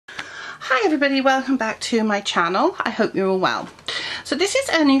Hi everybody, welcome back to my channel. I hope you're all well. So this is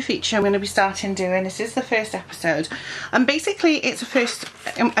a new feature I'm going to be starting doing. This is the first episode and basically it's a first,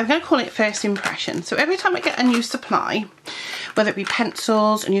 I'm going to call it first impression. So every time I get a new supply, whether it be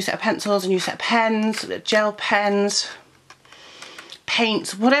pencils, a new set of pencils, a new set of pens, gel pens,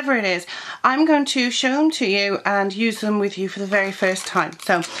 paints, whatever it is, I'm going to show them to you and use them with you for the very first time.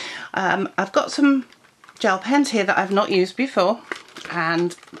 So I've got some gel pens here that I've not used before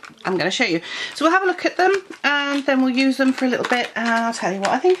and I'm going to show you. So we'll have a look at them and then we'll use them for a little bit and I'll tell you what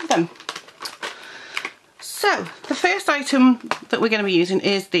I think of them. So the first item that we're going to be using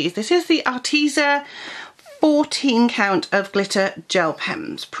is these. This is the Arteza 14 count of glitter gel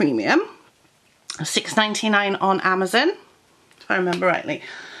pens premium, $6.99 on Amazon if I remember rightly.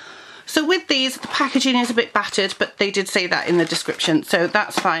 So with these, the packaging is a bit battered, but they did say that in the description, so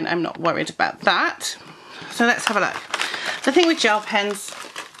that's fine, I'm not worried about that. So let's have a look. The thing with gel pens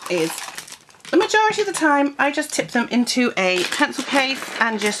is the majority of the time I just tip them into a pencil case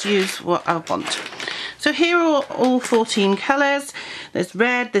and just use what I want. So here are all 14 colours. There's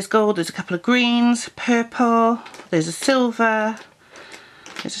red, there's gold, there's a couple of greens, purple, there's a silver,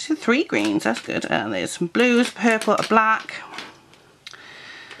 there's 3 greens, that's good, and there's some blues, purple, a black,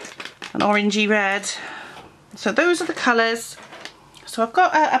 an orangey red. So those are the colours. So I've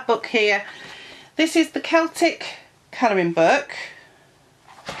got a book here. This is the Celtic colouring book.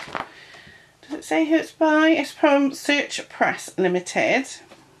 Does it say who it's by? It's from Search Press Limited.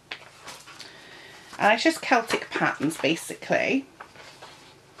 And it's just Celtic patterns basically.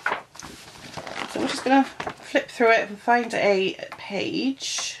 So I'm just going to flip through it and find a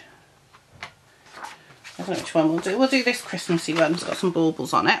page. I don't know which one we'll do. We'll do this Christmassy one. It's got some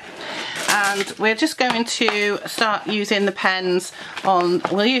baubles on it. And we're just going to start using the pens on,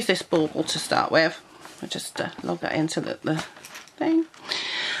 we'll use this bauble to start with. We'll just log that into the thing.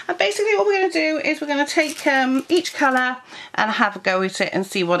 And basically what we're going to do is we're going to take each colour and have a go at it and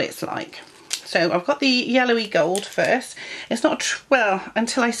see what it's like. So I've got the yellowy gold first. It's not, well,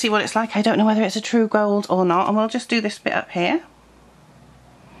 until I see what it's like, I don't know whether it's a true gold or not. And we'll just do this bit up here.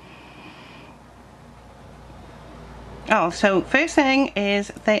 Oh, so first thing is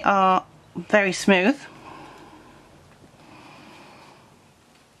they are very smooth.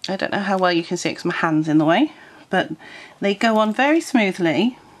 I don't know how well you can see it because my hand's in the way, but they go on very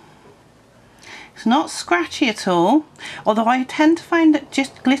smoothly. It's not scratchy at all, although I tend to find that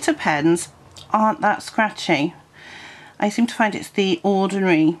just glitter pens aren't that scratchy. I seem to find it's the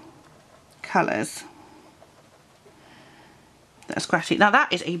ordinary colours that are scratchy. Now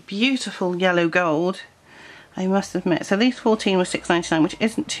that is a beautiful yellow gold, I must admit. So these 14 were $6.99, which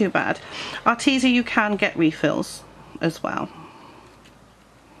isn't too bad. Arteza, you can get refills as well.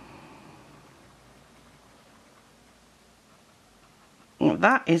 Oh,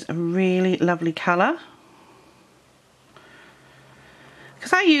 that is a really lovely colour.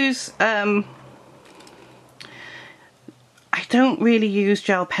 Because I use, I don't really use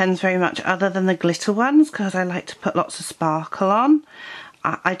gel pens very much other than the glitter ones because I like to put lots of sparkle on.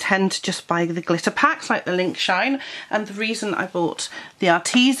 I tend to just buy the glitter packs like the Link Shine, and the reason I bought the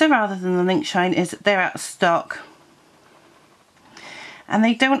Arteza rather than the Link Shine is that they're out of stock and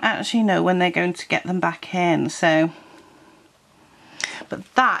they don't actually know when they're going to get them back in. So,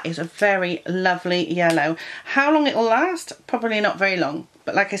 but that is a very lovely yellow. How long it will last? Probably not very long,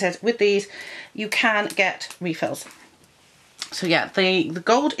 but like I said, with these you can get refills. So yeah, the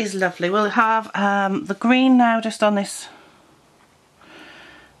gold is lovely. We'll have the green now just on this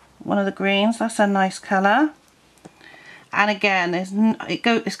one of the greens. That's a nice colour, and again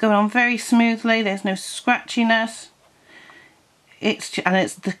it's going on very smoothly. There's no scratchiness.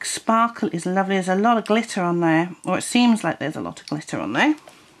 The sparkle is lovely. There's a lot of glitter on there, or it seems like there's a lot of glitter on there.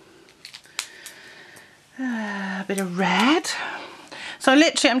 A bit of red. So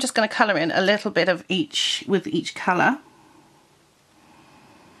literally I'm just going to colour in a little bit of each with each colour.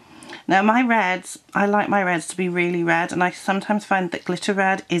 Now my reds, I like my reds to be really red, and I sometimes find that glitter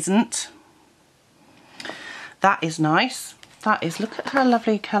red isn't. That is nice. That is, look at how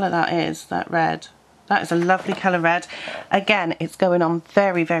lovely colour that is, that red. That is a lovely colour red. Again, it's going on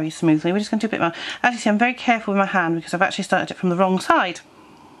very, very smoothly. We're just going to do a bit more. As you see, I'm very careful with my hand because I've actually started it from the wrong side.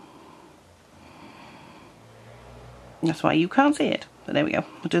 That's why you can't see it. But there we go.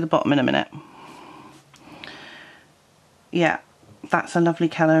 We'll do the bottom in a minute. Yeah. That's a lovely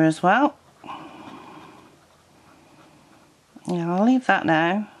colour as well. Yeah, I'll leave that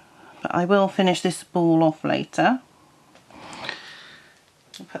now, but I will finish this ball off later.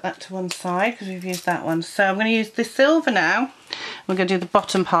 I'll put that to one side because we've used that one. So I'm going to use the silver now. We're going to do the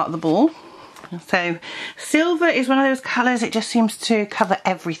bottom part of the ball. So silver is one of those colours, it just seems to cover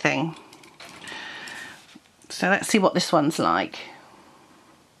everything. So let's see what this one's like.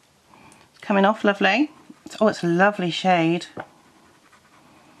 It's coming off lovely. Oh, it's a lovely shade.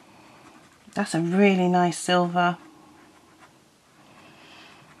 That's a really nice silver.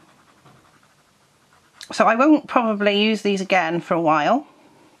 So I won't probably use these again for a while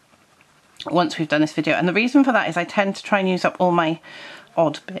once we've done this video, and the reason for that is I tend to try and use up all my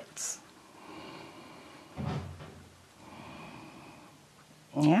odd bits.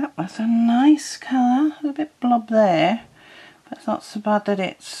 Yeah, that's a nice colour, a bit blob there, but it's not so bad that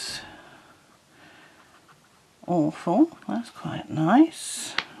it's awful. That's quite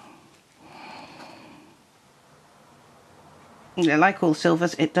nice. Yeah, like all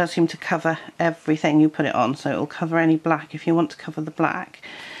silvers, it does seem to cover everything you put it on, so it will cover any black. If you want to cover the black,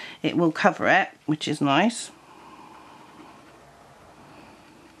 it will cover it, which is nice.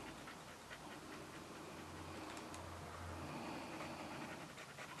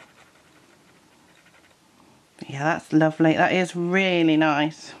 Yeah, that's lovely. That is really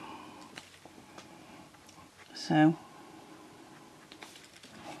nice. So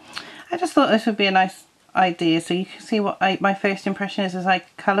I just thought this would be a nice idea, so you can see what my first impression is as I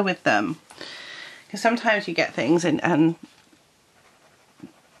colour with them. Because sometimes you get things and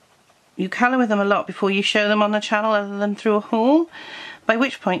you colour with them a lot before you show them on the channel other than through a haul, by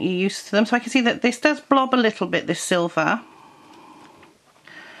which point you're used to them. So I can see that this does blob a little bit, this silver.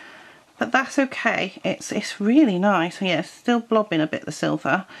 But that's okay, it's really nice. Yeah, it's still blobbing a bit, the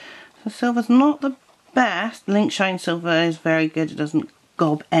silver. So silver's not the best. Link Shine silver is very good, it doesn't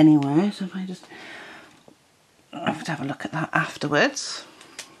gob anywhere. So if I just, I have to have a look at that afterwards.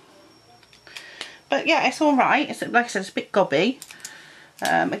 But yeah, it's alright. It's, like I said, it's a bit gobby.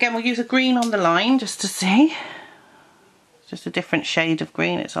 Again, we'll use a green on the line just to see. It's just a different shade of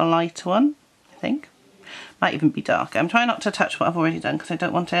green, it's a lighter one, I think. Might even be darker. I'm trying not to touch what I've already done because I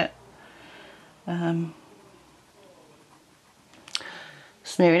don't want it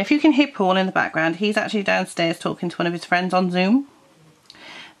smearing. If you can hear Paul in the background, he's actually downstairs talking to one of his friends on Zoom.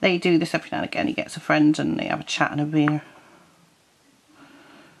 They do this every now and again. He gets a friend and they have a chat and a beer.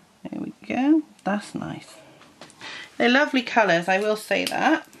 There we go. That's nice. They're lovely colours, I will say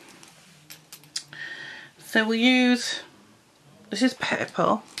that. So we'll use, this is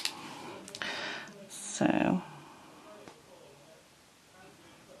purple. So,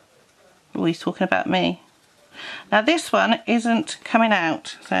 oh, he's talking about me. Now this one isn't coming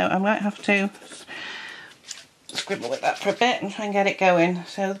out, so I might have to scribble with that for a bit and try and get it going.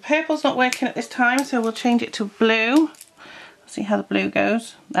 So the purple's not working at this time, so we'll change it to blue. See how the blue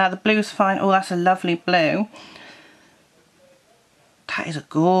goes. Now the blue's fine. Oh, that's a lovely blue. That is a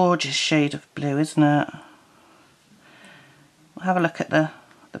gorgeous shade of blue, isn't it? We'll have a look at the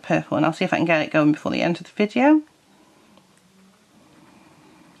purple and I'll see if I can get it going before the end of the video.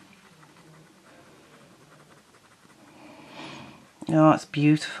 Oh, it's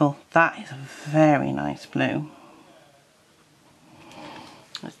beautiful. That is a very nice blue.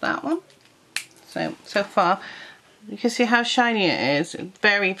 There's that one. So far, you can see how shiny it is. It's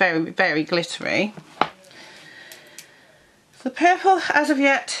very, very, very glittery. The purple, as of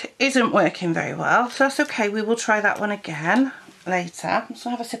yet, isn't working very well, so that's okay. We will try that one again later. So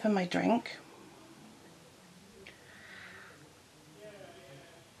I'll have a sip of my drink.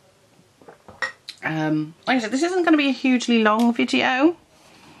 Like I said, this isn't going to be a hugely long video,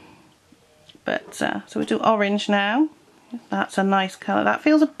 but so we'll do orange now. That's a nice colour. That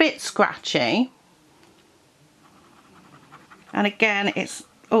feels a bit scratchy. And again, it's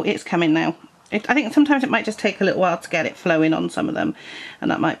coming now. I think sometimes it might just take a little while to get it flowing on some of them,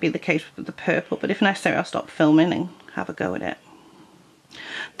 and that might be the case with the purple, but if necessary I'll stop filming and have a go at it.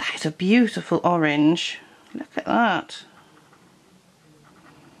 That is a beautiful orange. Look at that.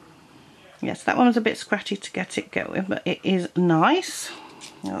 Yes, that one was a bit scratchy to get it going, but it is nice.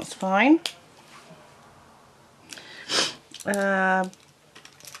 That's fine.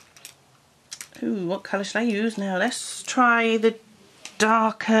 Ooh, what colour should I use now? Let's try the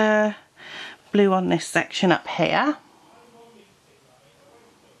darker blue on this section up here.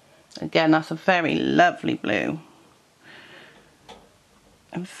 Again, that's a very lovely blue.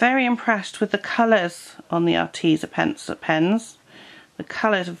 I'm very impressed with the colours on the Arteza pens. The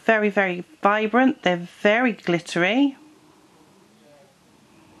colours are very, very vibrant. They're very glittery.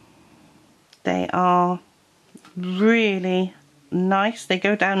 They are really nice. They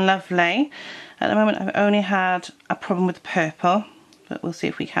go down lovely. At the moment I've only had a problem with the purple, but we'll see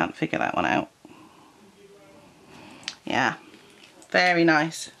if we can't figure that one out. Yeah, very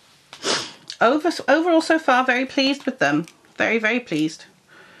nice. Overall so far, very pleased with them. Very, very pleased.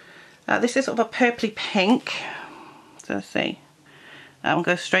 This is sort of a purpley pink. So let's see. That one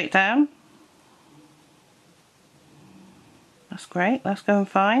goes straight down. That's great, that's going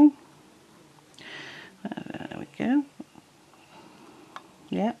fine. There we go.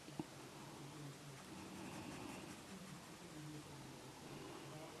 Yep.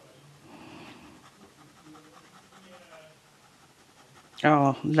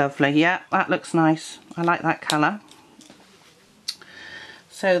 Oh, lovely. Yeah, that looks nice. I like that colour.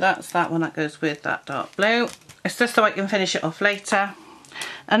 So that's that one that goes with that dark blue. It's just so I can finish it off later.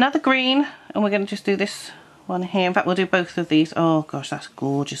 Another green, and we're going to just do this one here. In fact, we'll do both of these. Oh gosh, that's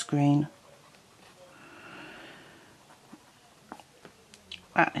gorgeous green.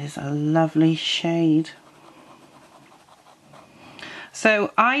 That is a lovely shade.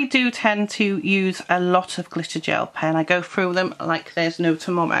 So I do tend to use a lot of glitter gel pen. I go through them like there's no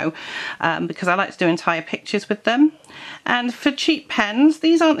tomorrow because I like to do entire pictures with them. And for cheap pens,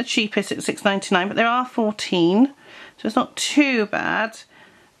 these aren't the cheapest at £6.99, but there are 14, so it's not too bad.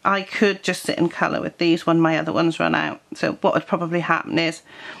 I could just sit and colour with these when my other ones run out. So what would probably happen is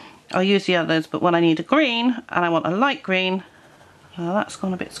I'll use the others, but when I need a green and I want a light green, oh, that's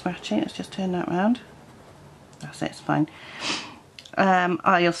gone a bit scratchy. Let's just turn that around. That's it, it's fine.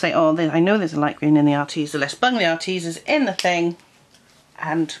 I'll say, oh, I know there's a light green in the Arteza. Let's bung the Artezas in the thing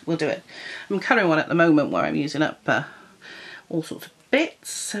and we'll do it. I'm colouring one at the moment where I'm using up all sorts of bits.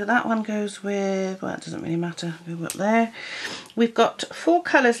 So that one goes with, well, it doesn't really matter. Go up there. We've got 4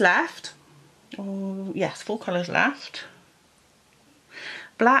 colours left. Oh, yes, 4 colours left.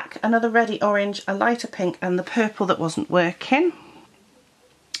 Black, another reddy orange, a lighter pink, and the purple that wasn't working.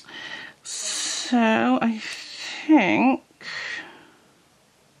 So I think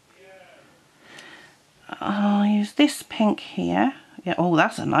I'll use this pink here. Yeah, oh,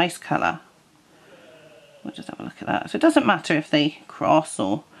 that's a nice colour. We'll just have a look at that. So it doesn't matter if they cross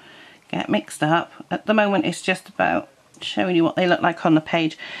or get mixed up. At the moment, it's just about showing you what they look like on the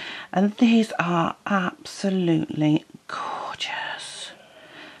page. And these are absolutely gorgeous.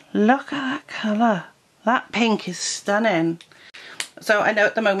 Look at that colour. That pink is stunning. So I know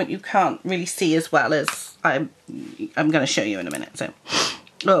at the moment you can't really see as well as I'm going to show you in a minute. So,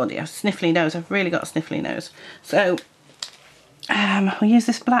 oh dear, sniffly nose. I've really got a sniffly nose. So we'll use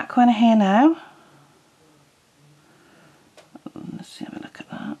this black one here now. Let's have a look at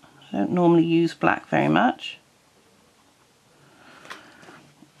that. I don't normally use black very much.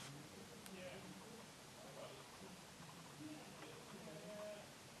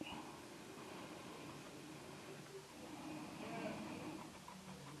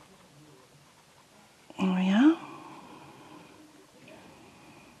 There we are.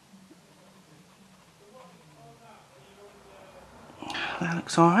 That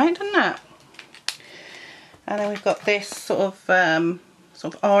looks alright, doesn't it? And then we've got this sort of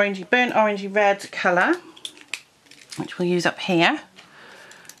orangey, burnt orangey red colour, which we'll use up here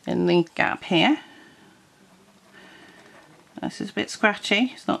in the gap here. This is a bit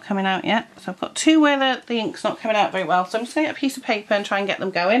scratchy, it's not coming out yet. So I've got 2 where the ink's not coming out very well. So I'm just going to get a piece of paper and try and get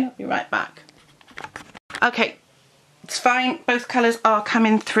them going. I'll be right back. Okay, it's fine. Both colours are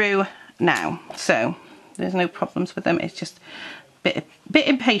coming through now. So there's no problems with them. It's just a bit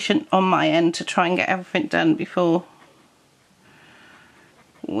impatient on my end to try and get everything done before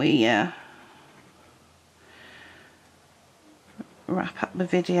we wrap up the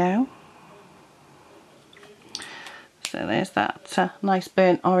video. So there's that nice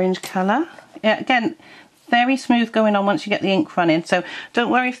burnt orange colour. Yeah, again, very smooth going on once you get the ink running. So don't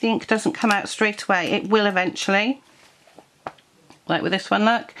worry if the ink doesn't come out straight away. It will eventually. Like with this one,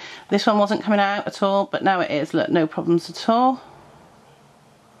 look. This one wasn't coming out at all, but now it is. Look, no problems at all.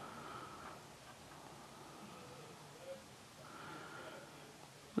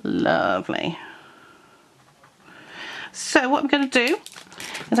 Lovely. So what I'm going to do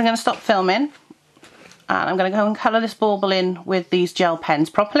is I'm going to stop filming and I'm going to go and colour this bauble in with these gel pens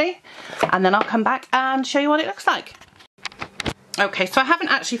properly, and then I'll come back and show you what it looks like. Okay, so I haven't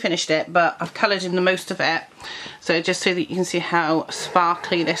actually finished it, but I've coloured in the most of it, so just so that you can see how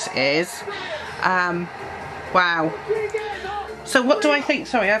sparkly this is. Wow. So what do I think,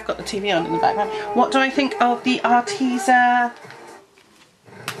 sorry, I've got the TV on in the background. What do I think of the Arteza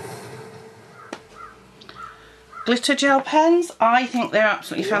glitter gel pens? I think they're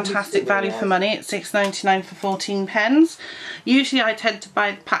absolutely fantastic value for money. It's £6.99 for 14 pens. Usually I tend to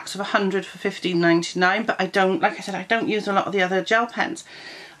buy packs of 100 for £15.99, but I don't, like I said, I don't use a lot of the other gel pens.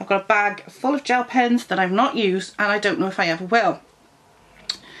 I've got a bag full of gel pens that I've not used and I don't know if I ever will.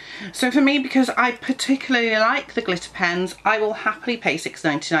 So for me, because I particularly like the glitter pens, I will happily pay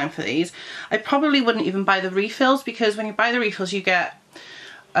 £6.99 for these. I probably wouldn't even buy the refills, because when you buy the refills you get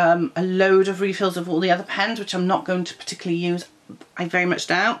a load of refills of all the other pens, which I'm not going to particularly use, I very much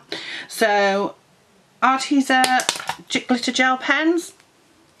doubt. So Arteza glitter gel pens.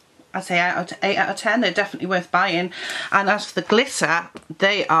 I'd say 8 out of 10. They're definitely worth buying. And as for the glitter,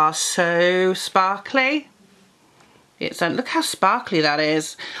 they are so sparkly. Look how sparkly that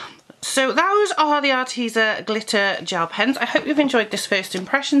is. So those are the Arteza glitter gel pens. I hope you've enjoyed this first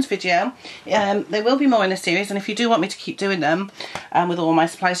impressions video. There will be more in the series, and if you do want me to keep doing them with all my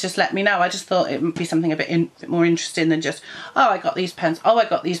supplies, just let me know. I just thought it would be something a bit more interesting than just, oh, I got these pens, oh, I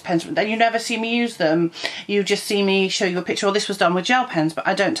got these pens. Then you never see me use them. You just see me show you a picture, oh, this was done with gel pens, but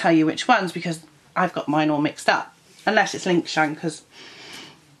I don't tell you which ones because I've got mine all mixed up. Unless it's link shine, because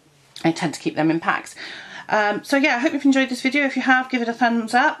I tend to keep them in packs. So yeah, I hope you've enjoyed this video. If you have, give it a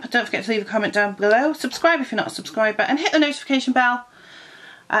thumbs up. Don't forget to leave a comment down below. Subscribe if you're not a subscriber, and hit the notification bell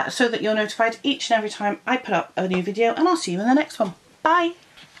so that you're notified each and every time I put up a new video, and I'll see you in the next one. Bye!